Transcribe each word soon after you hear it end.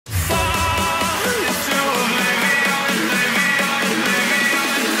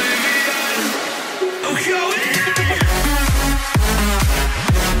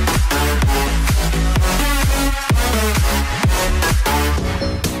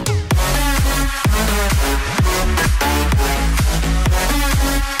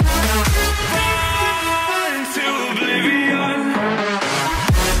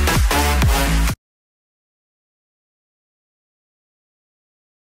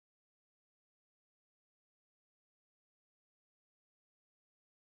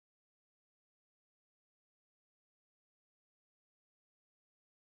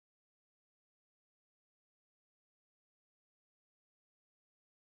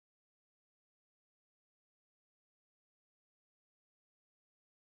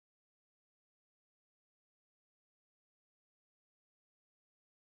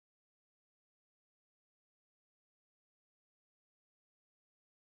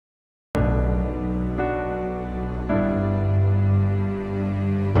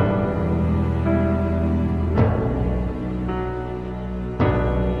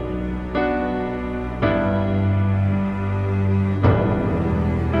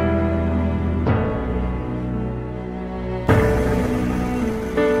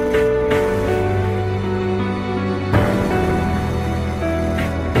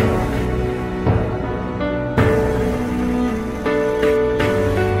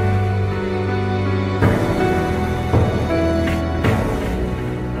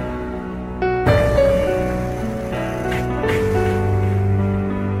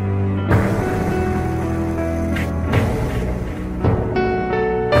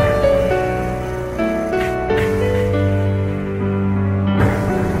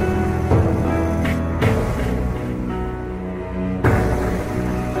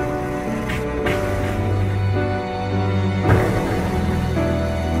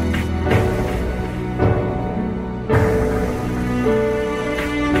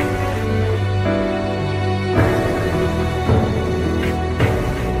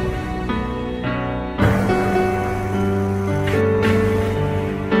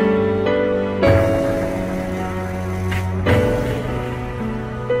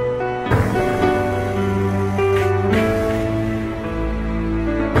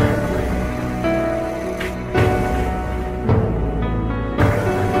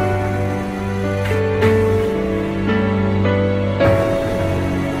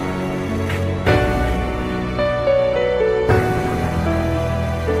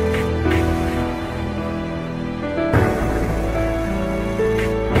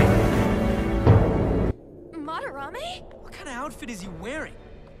outfit is he wearing?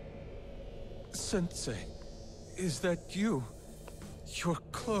 Sensei, is that you? Your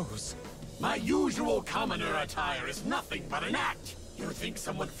clothes. My usual commoner attire is nothing but an act. You think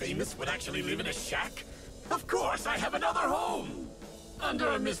someone famous would actually live in a shack? Of course, I have another home. Under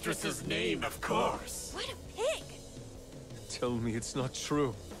a mistress's name, of course. What a pig! Tell me it's not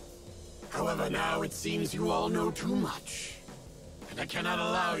true. However, now it seems you all know too much. And I cannot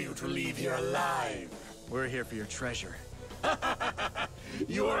allow you to leave here alive. We're here for your treasure.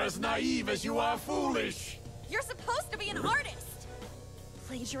 You are as naive as you are foolish. You're supposed to be an artist!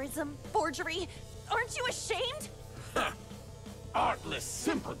 Plagiarism, forgery, aren't you ashamed? Artless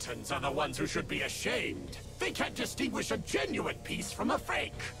simpletons are the ones who should be ashamed. They can't distinguish a genuine piece from a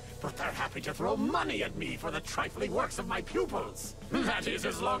fake. But they're happy to throw money at me for the trifling works of my pupils. That is,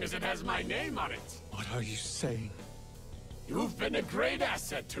 as long as it has my name on it. What are you saying? You've been a great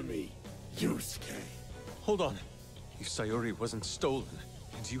asset to me, Yusuke. Hold on. If Sayori wasn't stolen,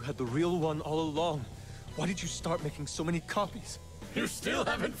 and you had the real one all along, why did you start making so many copies? You still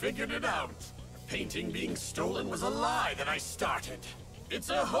haven't figured it out. The painting being stolen was a lie that I started. It's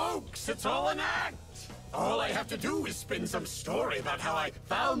a hoax, it's all an act. All I have to do is spin some story about how I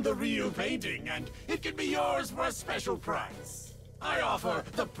found the real painting, and it can be yours for a special price. I offer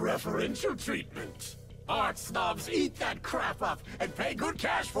the preferential treatment. Art snobs eat that crap up and pay good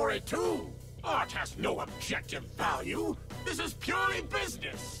cash for it too. Art has no objective value. This is purely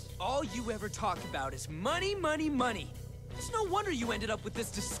business. All you ever talk about is money, money, money. It's no wonder you ended up with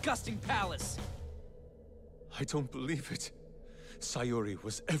this disgusting palace. I don't believe it. Sayori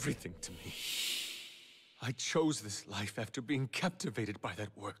was everything to me. I chose this life after being captivated by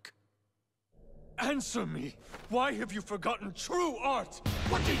that work. Answer me! Why have you forgotten true art?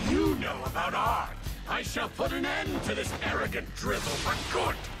 What do you know about art? I shall put an end to this arrogant drivel for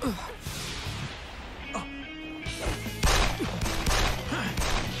good.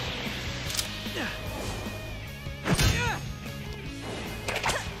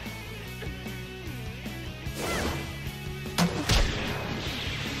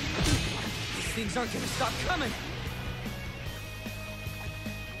 These things aren't gonna stop coming!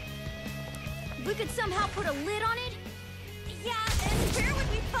 We could somehow put a lid on it? Yeah, and where would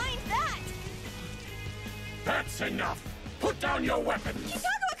we find that? That's enough. Put down your weapons.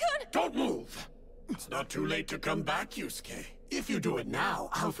 Yusuke-kun! Don't move. It's not too late to come back, Yusuke. If you do it now,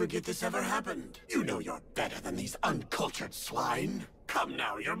 I'll forget this ever happened. You know you're better than these uncultured swine. Come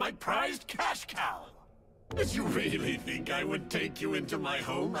now, you're my prized cash cow. Did you really think I would take you into my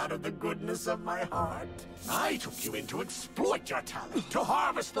home out of the goodness of my heart? I took you in to exploit your talent, to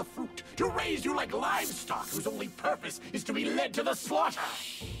harvest the fruit, to raise you like livestock whose only purpose is to be led to the slaughter.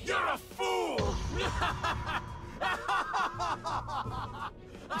 You're a fool!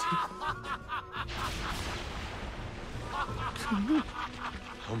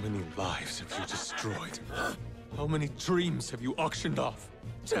 How many lives have you destroyed? How many dreams have you auctioned off?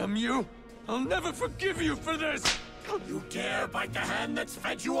 Damn you! I'll never forgive you for this! You dare bite the hand that's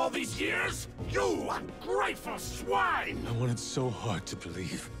fed you all these years? You ungrateful swine! I wanted so hard to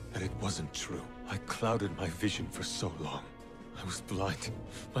believe that it wasn't true. I clouded my vision for so long. I was blind.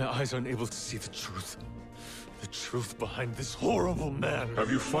 My eyes unable to see the truth. The truth behind this horrible man. Have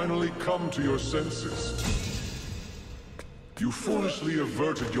you finally come to your senses? You foolishly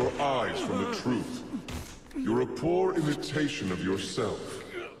averted your eyes from the truth. You're a poor imitation of yourself.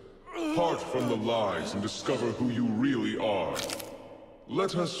 Part from the lies and discover who you really are.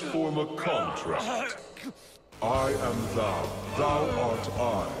 Let us form a contract. I am thou, thou art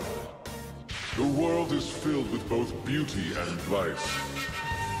I. The world is filled with both beauty and vice.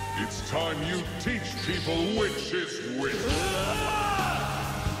 It's time you teach people which is which.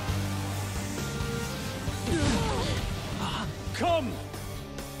 Come!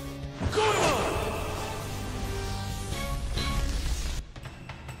 Go on!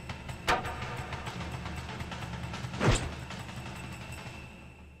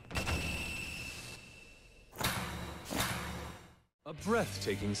 A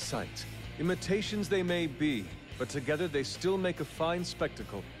breathtaking sight. Imitations they may be, but together they still make a fine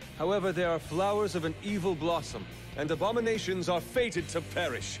spectacle. However, they are flowers of an evil blossom, and abominations are fated to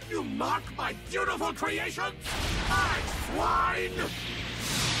perish. You mock my beautiful creations? I swine!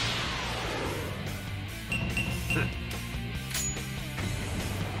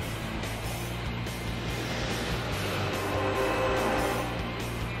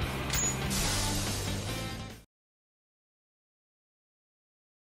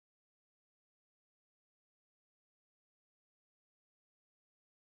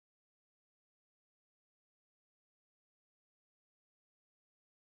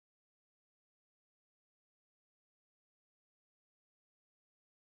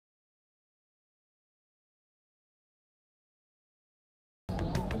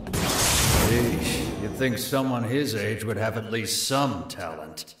 think someone his age would have at least some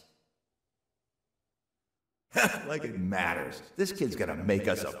talent. Like it matters. This kid's gonna make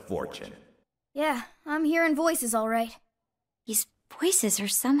us a fortune. Yeah, I'm hearing voices all right. These voices are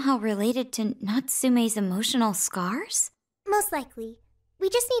somehow related to Natsume's emotional scars? Most likely. We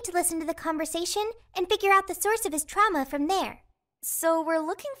just need to listen to the conversation and figure out the source of his trauma from there. So we're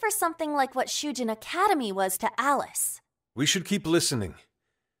looking for something like what Shujin Academy was to Alice. We should keep listening.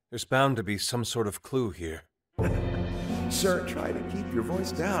 There's bound to be some sort of clue here. Sir, try to keep your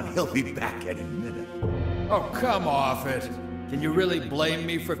voice down. He'll be back any minute. Oh, come off it. Can you really blame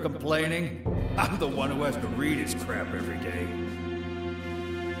me for complaining? I'm the one who has to read his crap every day.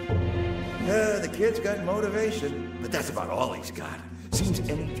 The kid's got motivation, but that's about all he's got. Seems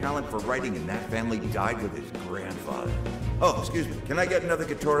any talent for writing in that family died with his grandfather. Oh, excuse me. Can I get another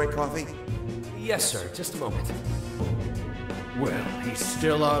Gatorade coffee? Yes, sir. Just a moment. Well, he's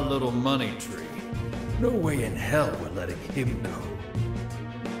still our little money tree. No way in hell we're letting him go.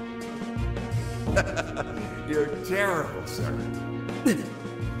 You're terrible, sir.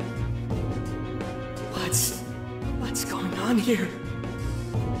 What's going on here?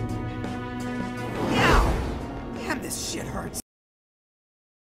 Ow! Damn, this shit hurts.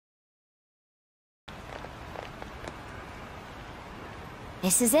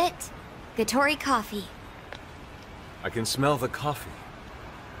 This is it. Gatori coffee. I can smell the coffee.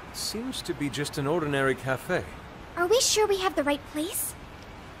 It seems to be just an ordinary cafe. Are we sure we have the right place?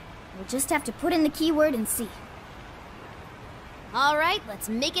 We'll just have to put in the keyword and see. All right, let's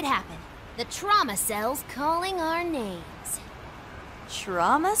make it happen. The trauma cell's calling our names.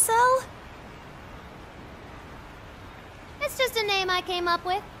 Trauma cell? It's just a name I came up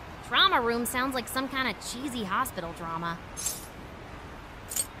with. Trauma room sounds like some kind of cheesy hospital drama.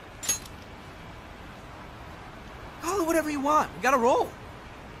 Call it whatever you want. We gotta roll.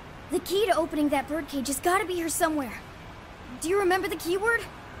 The key to opening that birdcage has got to be here somewhere. Do you remember the keyword?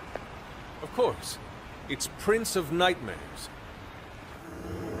 Of course. It's Prince of Nightmares.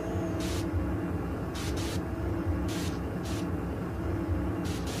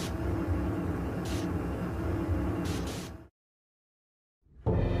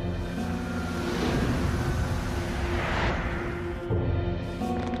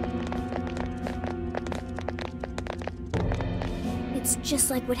 It's just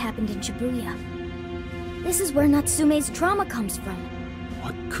like what happened in Shibuya. This is where Natsume's trauma comes from.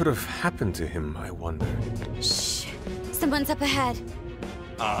 What could have happened to him, I wonder? Shh. Someone's up ahead.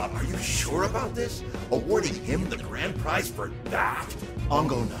 Are you sure about this? Awarding him the grand prize for that?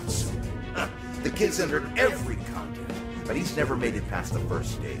 Ongo Natsume. The kid's entered every contest, but he's never made it past the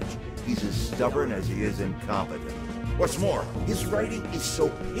first stage. He's as stubborn as he is incompetent. What's more, his writing is so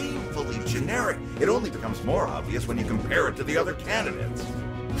painfully generic, it only becomes more obvious when you compare it to the other candidates.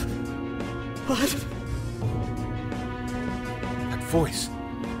 What? That voice.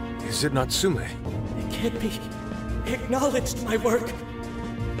 Is it Natsume? It can't be acknowledged, my work.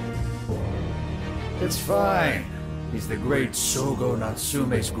 It's fine. He's the great Sogo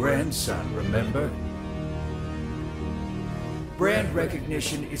Natsume's grandson, remember? Brand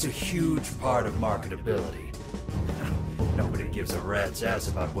recognition is a huge part of marketability. Nobody gives a rat's ass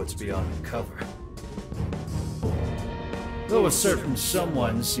about what's beyond the cover. Though a certain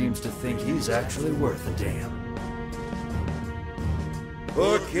someone seems to think he's actually worth a damn.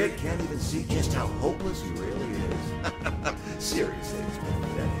 Poor kid can't even see just how hopeless he really is. Seriously, it's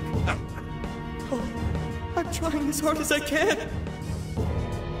pathetic. Oh, I'm trying as hard as I can.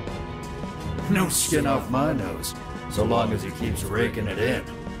 No skin off my nose, so long as he keeps raking it in.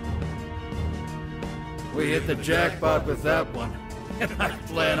 We hit the jackpot with that one, and I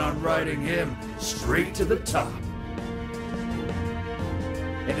plan on riding him straight to the top.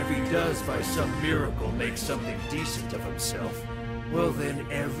 And if he does by some miracle make something decent of himself, well then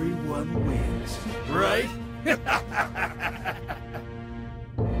everyone wins, right?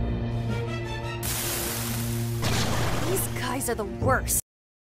 These guys are the worst.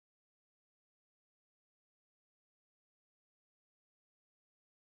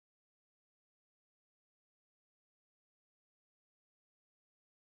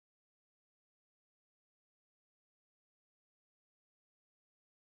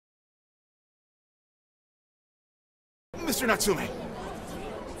 Mr. Natsume!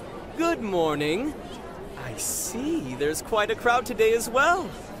 Good morning. I see. There's quite a crowd today as well.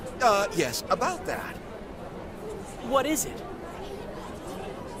 Yes, about that. What is it?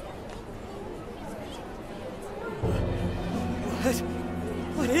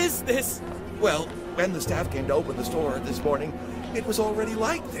 What is this? Well, when the staff came to open the store this morning, it was already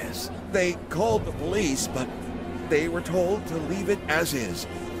like this. They called the police, but they were told to leave it as is.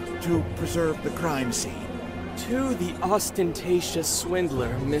 to preserve the crime scene. To the ostentatious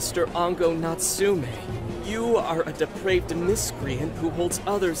swindler, Mr. Ongo Natsume. You are a depraved miscreant who holds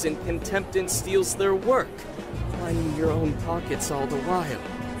others in contempt and steals their work, lining your own pockets all the while.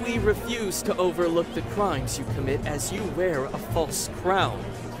 We refuse to overlook the crimes you commit as you wear a false crown.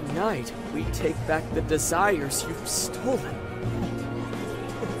 Tonight, we take back the desires you've stolen.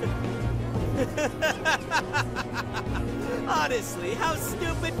 Honestly, how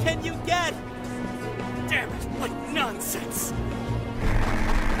stupid can you get? Damn it, what nonsense!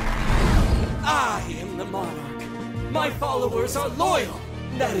 I am the monarch. My followers are loyal.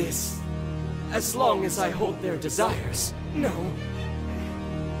 That is, as long as I hold their desires. No.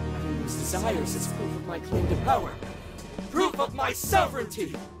 Having those desires is proof of my claim to power. Proof of my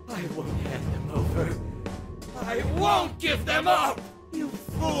sovereignty. I won't hand them over. I won't give them up! You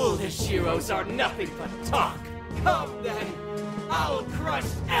foolish heroes are nothing but talk. Come then, I'll crush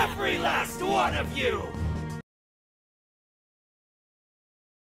every last one of you!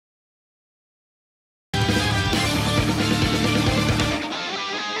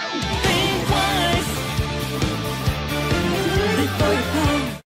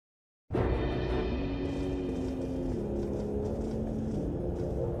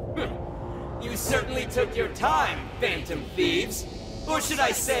 You certainly took your time, Phantom Thieves. Or should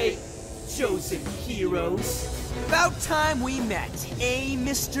I say, chosen heroes? About time we met, eh,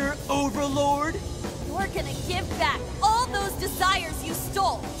 Mr. Overlord? You're gonna give back all those desires you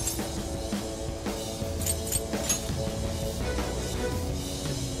stole!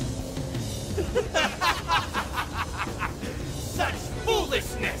 Such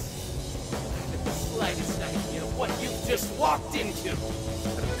foolishness! I haven't the slightest idea what you've just walked into.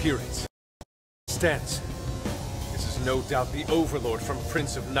 An appearance. Stance. This is no doubt the Overlord from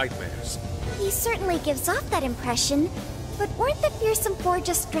Prince of Nightmares. He certainly gives off that impression, but weren't the fearsome four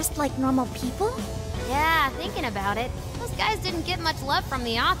just dressed like normal people? Yeah, thinking about it, those guys didn't get much love from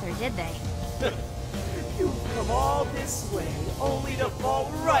the author, did they? You've come all this way, only to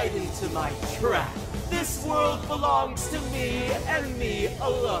fall right into my trap. This world belongs to me and me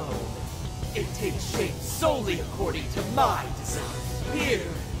alone. It takes shape solely according to my design. Here,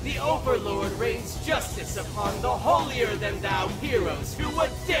 the Overlord rains justice upon the holier-than-thou heroes who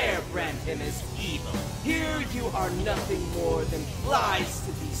would dare brand him as evil. Here you are nothing more than flies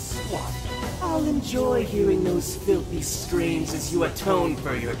to be swatted. I'll enjoy hearing those filthy screams as you atone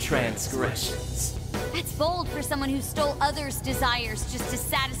for your transgressions. That's bold for someone who stole others' desires just to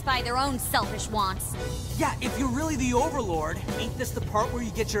satisfy their own selfish wants. Yeah, if you're really the Overlord, ain't this the part where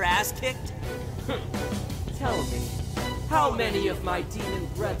you get your ass kicked? Tell me, how many of my demon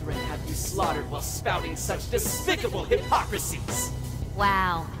brethren have you slaughtered while spouting such despicable hypocrisies?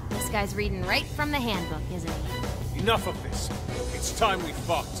 Wow, this guy's reading right from the handbook, isn't he? Enough of this. It's time we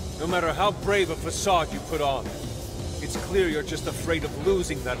fought. No matter how brave a facade you put on. It's clear you're just afraid of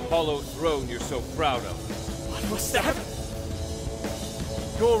losing that hollow throne you're so proud of. What was that?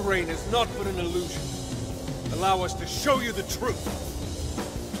 Your reign is not but an illusion. Allow us to show you the truth.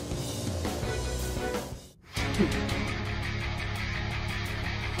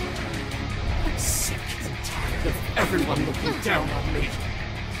 I'm sick and tired of everyone looking down on me.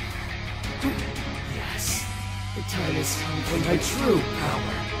 Yes, the time has come for my true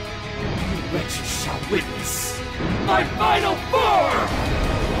power. You wretches shall witness my final form!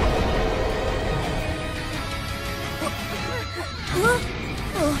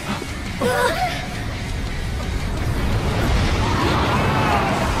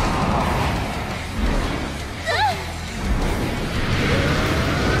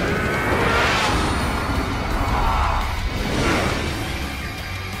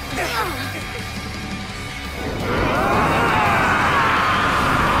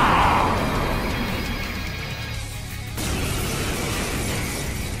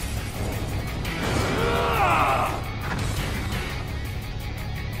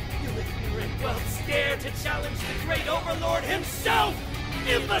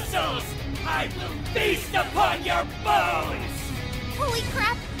 Imbeciles! I will feast upon your bones! Holy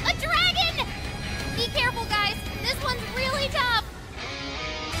crap! A dragon! Be careful, guys! This one's really tough!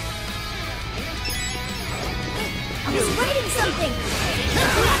 I was writing something!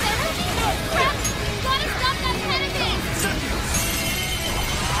 Crap! We've gotta stop that panicking!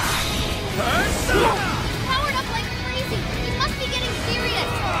 Powered up like crazy! He must be getting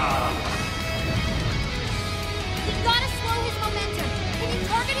serious! We've gotta slow his momentum! Can you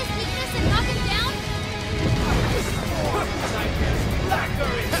target his weakness and knock him down? Nightmare's blacker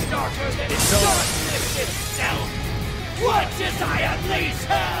and darker than darkness itself! What as I unleash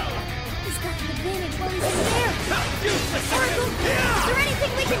hell! He's got the advantage while he's in there. Oracle, is there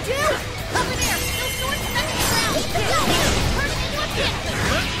anything we can do? Over there, those swords stuck in the ground. Keep them going. Turn them into a pit.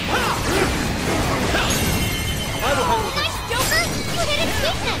 Nice, Joker. You hit its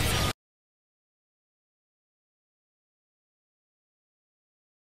weakness.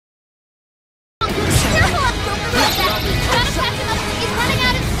 Careful up, Joker. Gotta catch him up. He's running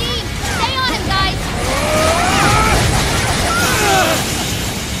out of steam. Stay on him, guys.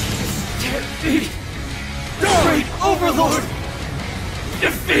 Great Overlord!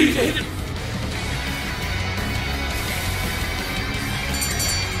 Defeated!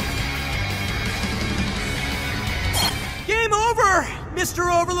 Game over,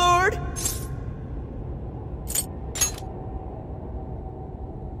 Mr. Overlord!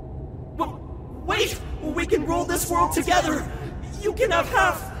 Wait! We can rule this world together! You can have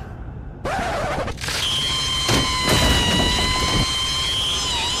half!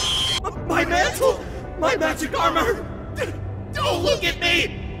 My mantle! My magic armor! Don't look at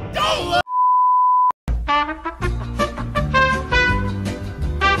me! Don't look!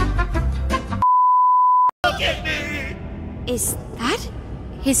 Look at me! Is that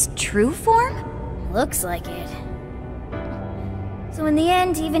his true form? Looks like it. So in the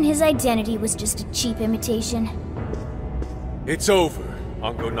end, even his identity was just a cheap imitation. It's over,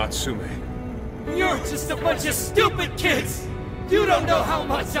 Ango Natsume. You're just a bunch of stupid kids! You don't know how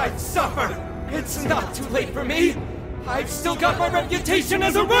much I've suffered! It's not too late for me! I've still got my reputation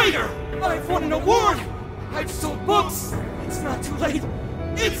as a writer! I've won an award! I've sold books! It's not too late!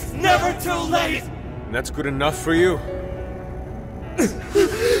 It's never too late! And that's good enough for you?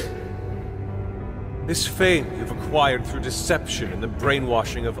 This fame you've acquired through deception and the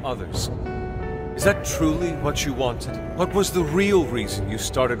brainwashing of others. Is that truly what you wanted? What was the real reason you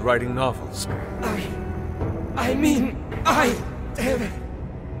started writing novels? Damn it!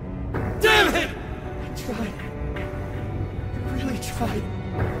 Damn it! I tried. I really tried.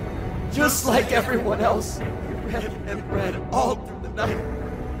 Just like everyone else, I read and read all through the night.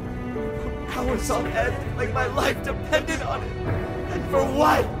 Hours on end, like my life depended on it. And for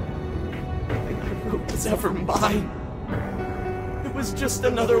what? Nothing I wrote was ever mine. It was just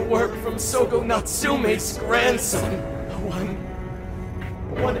another work from Sogo Natsume's grandson. No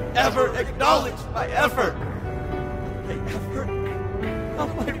one ever acknowledged my effort. My effort?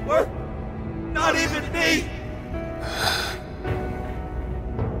 Not my work. Not even me.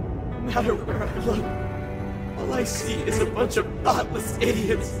 No matter where I look, all I see is a bunch of thoughtless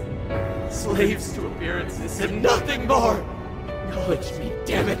idiots. Slaves to appearances and nothing more. Acknowledge me,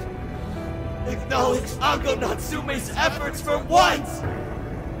 damn it. Acknowledge Ango Natsume's efforts for once.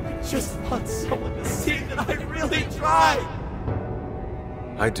 I just want someone to see that I really tried.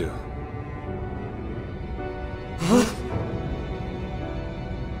 I do. Huh?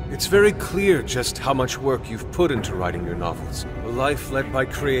 It's very clear just how much work you've put into writing your novels. A life led by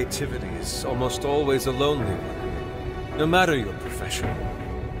creativity is almost always a lonely one, no matter your profession.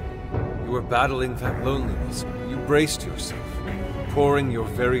 You were battling that loneliness. You braced yourself, pouring your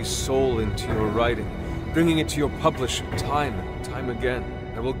very soul into your writing, bringing it to your publisher time and time again.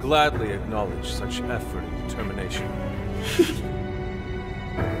 I will gladly acknowledge such effort and determination.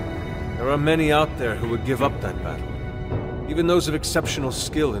 There are many out there who would give up that battle. Even those of exceptional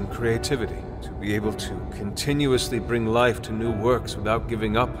skill and creativity. To be able to continuously bring life to new works without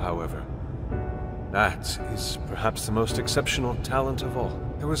giving up, however. That is perhaps the most exceptional talent of all.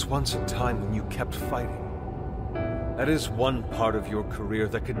 There was once a time when you kept fighting. That is one part of your career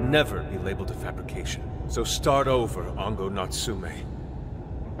that could never be labeled a fabrication. So start over, Ango Natsume.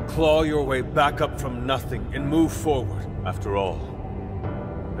 Claw your way back up from nothing and move forward. After all,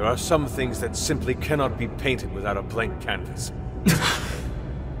 there are some things that simply cannot be painted without a blank canvas.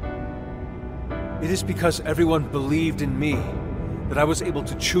 It is because everyone believed in me that I was able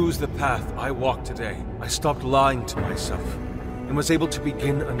to choose the path I walk today. I stopped lying to myself and was able to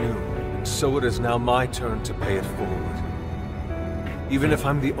begin anew. And so it is now my turn to pay it forward. Even if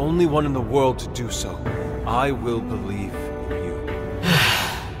I'm the only one in the world to do so, I will believe in you.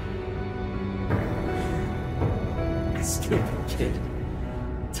 Stupid kid.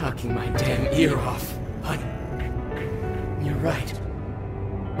 Talking my damn ear off. But you're right.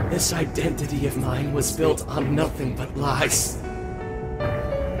 This identity of mine was built on nothing but lies.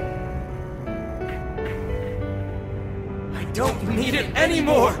 I don't need it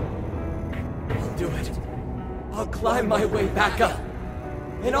anymore! I'll do it. I'll climb my way back up.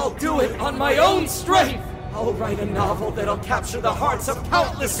 And I'll do it on my own strength! I'll write a novel that'll capture the hearts of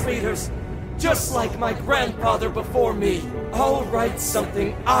countless readers, just like my grandfather before me. I'll write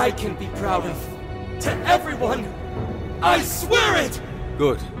something I can be proud of. To everyone, I swear it!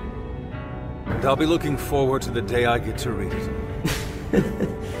 Good. And I'll be looking forward to the day I get to read it.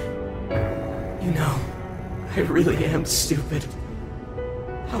 You know, I really am stupid.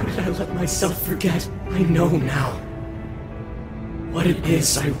 How did I let myself forget? I know now. What it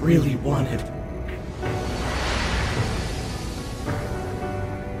is I really wanted.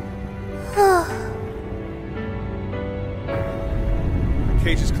 The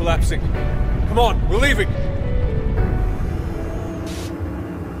cage is collapsing. Come on, we're leaving!